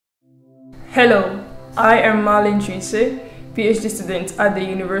Hello, I am Marlene Chise, PhD student at the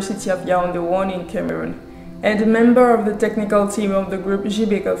University of Yaoundé 1 in Cameroon, and a member of the technical team of the group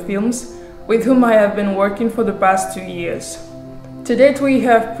Jibeka Films, with whom I have been working for the past 2 years. To date, we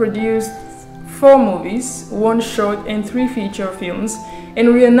have produced 4 movies, 1 short and 3 feature films,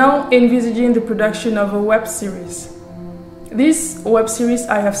 and we are now envisaging the production of a web series. This web series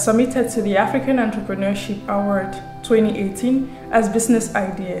I have submitted to the African Entrepreneurship Award 2018 as business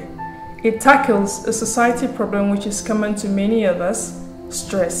idea. It tackles a society problem which is common to many of us,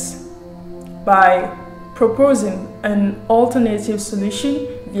 stress, by proposing an alternative solution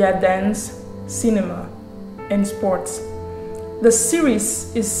via dance, cinema, and sports. The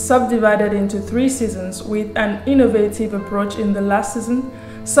series is subdivided into 3 seasons with an innovative approach in the last season,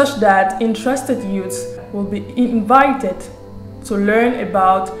 such that interested youths will be invited to learn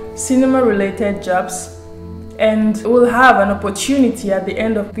about cinema-related jobs and will have an opportunity at the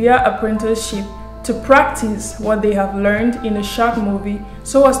end of their apprenticeship to practice what they have learned in a short movie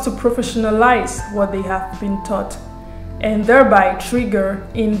so as to professionalize what they have been taught and thereby trigger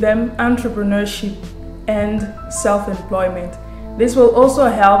in them entrepreneurship and self-employment. This will also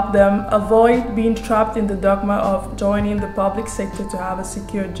help them avoid being trapped in the dogma of joining the public sector to have a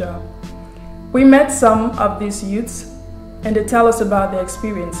secure job. We met some of these youths and they tell us about their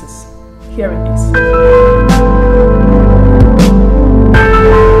experiences. Here it is.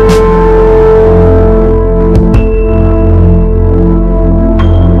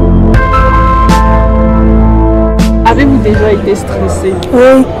 Avez-vous déjà été stressé?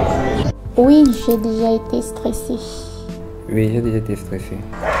 Oui. Oui, j'ai déjà été stressé. Oui, j'ai déjà été stressé.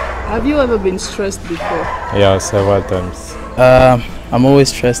 Have you ever been stressed before? Yeah, several times. I'm always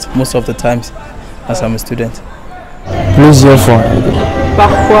stressed most of the times as I'm a student. Plusieurs fois. Par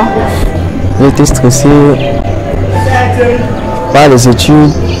quoi? J'ai été stressé par les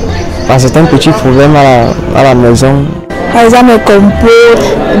études, par certains petits problèmes à la maison. Par exemple, complot,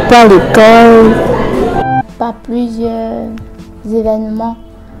 par l'école. Par plusieurs événements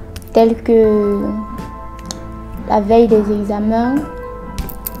tels que la veille des examens,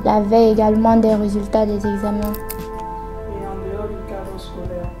 la veille également des résultats des examens. Et en dehors du cadre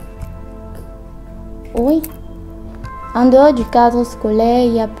scolaire? Oui. En dehors du cadre scolaire,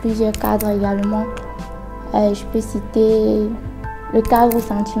 il y a plusieurs cadres également. Je peux citer le cadre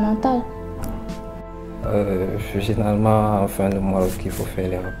sentimental. Généralement, en fin de mois, lorsqu'il faut faire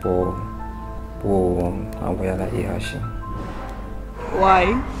les rapports pour envoyer à la hiérarchie.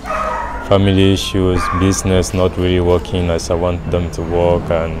 Why? Family issues, business not really working as I want them to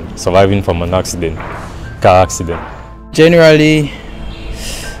work, and surviving from an accident, car accident. Generally,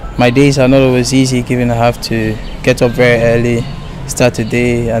 my days are not always easy given I have to get up very early, start the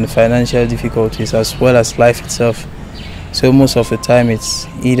day, and financial difficulties as well as life itself. So most of the time it's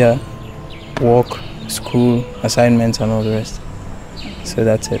either work, school, assignments and all the rest. So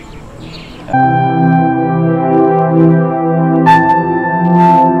that's it.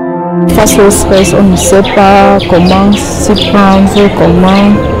 Face au stress, on ne sait pas comment s'y prendre,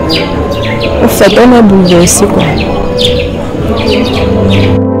 comment... En fait, on est bouleversé, quoi.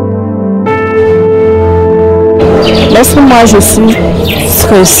 Lorsque moi je suis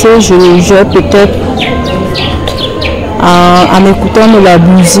stressée, je peut-être en écoutant de la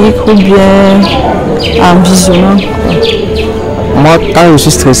musique ou bien en visionnant. Moi, quand je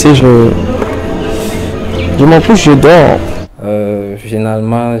suis stressé, je m'en fiche, je dors.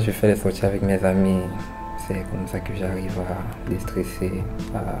 Généralement, je fais les sorties avec mes amis. C'est comme ça que j'arrive à déstresser,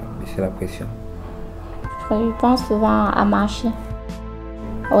 à baisser la pression. Je pense souvent à marcher.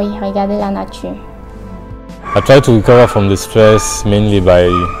 Oui, regarder la nature. I try to recover from the stress mainly by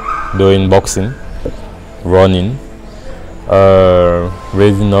doing boxing, running,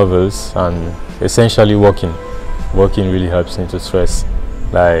 reading novels, and essentially walking. Walking really helps me to stress,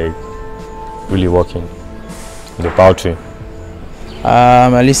 like really walking. The poetry.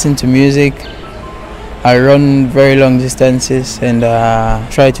 I listen to music, I run very long distances and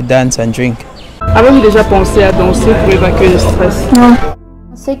try to dance and drink. Avez-vous déjà pensé à danser pour évacuer le stress? Non.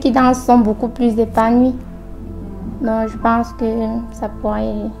 Ceux qui dansent sont beaucoup plus épanouis. Donc je pense que ça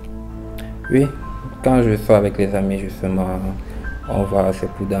pourrait... Oui, quand je sors avec les amis justement, on va c'est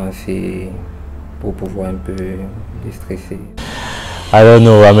pour danser, pour pouvoir un peu déstresser. I don't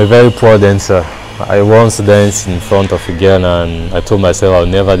know, I'm a very poor dancer. I once danced in front of a girl and I told myself I'll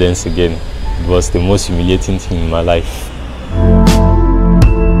never dance again. It was the most humiliating thing in my life.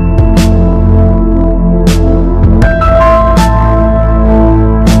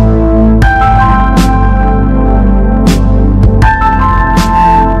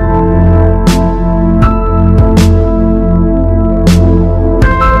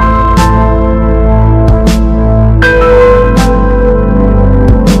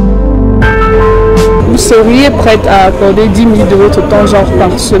 seriez prête à accorder 10 minutes de votre temps, genre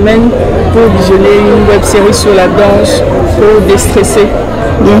par semaine, pour visionner une web série sur la danse, pour déstresser?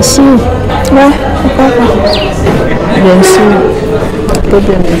 Bien sûr. Ouais, pourquoi pas? Bien sûr. Ça peut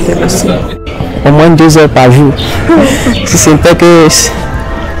bien m'intéresser. Au moins 2 heures par jour. Si c'était que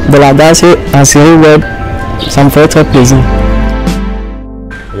de la danse en série web, ça me ferait très plaisir.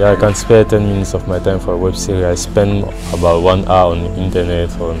 Yeah, I can spare 10 minutes of my time for a web series. I spend about 1 hour on the internet,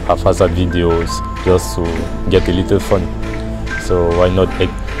 on haphazard videos, just to get a little fun. So why not? It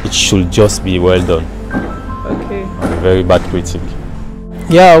should just be well done. Okay. I'm a very bad critic.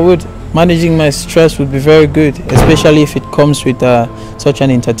 Yeah, I would. Managing my stress would be very good, especially if it comes with such an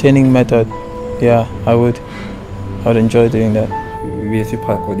entertaining method. Yeah, I would enjoy doing that. Oui, je suis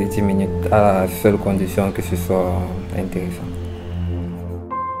prêt à accorder 10 minutes à la seule condition que ce soit intéressant.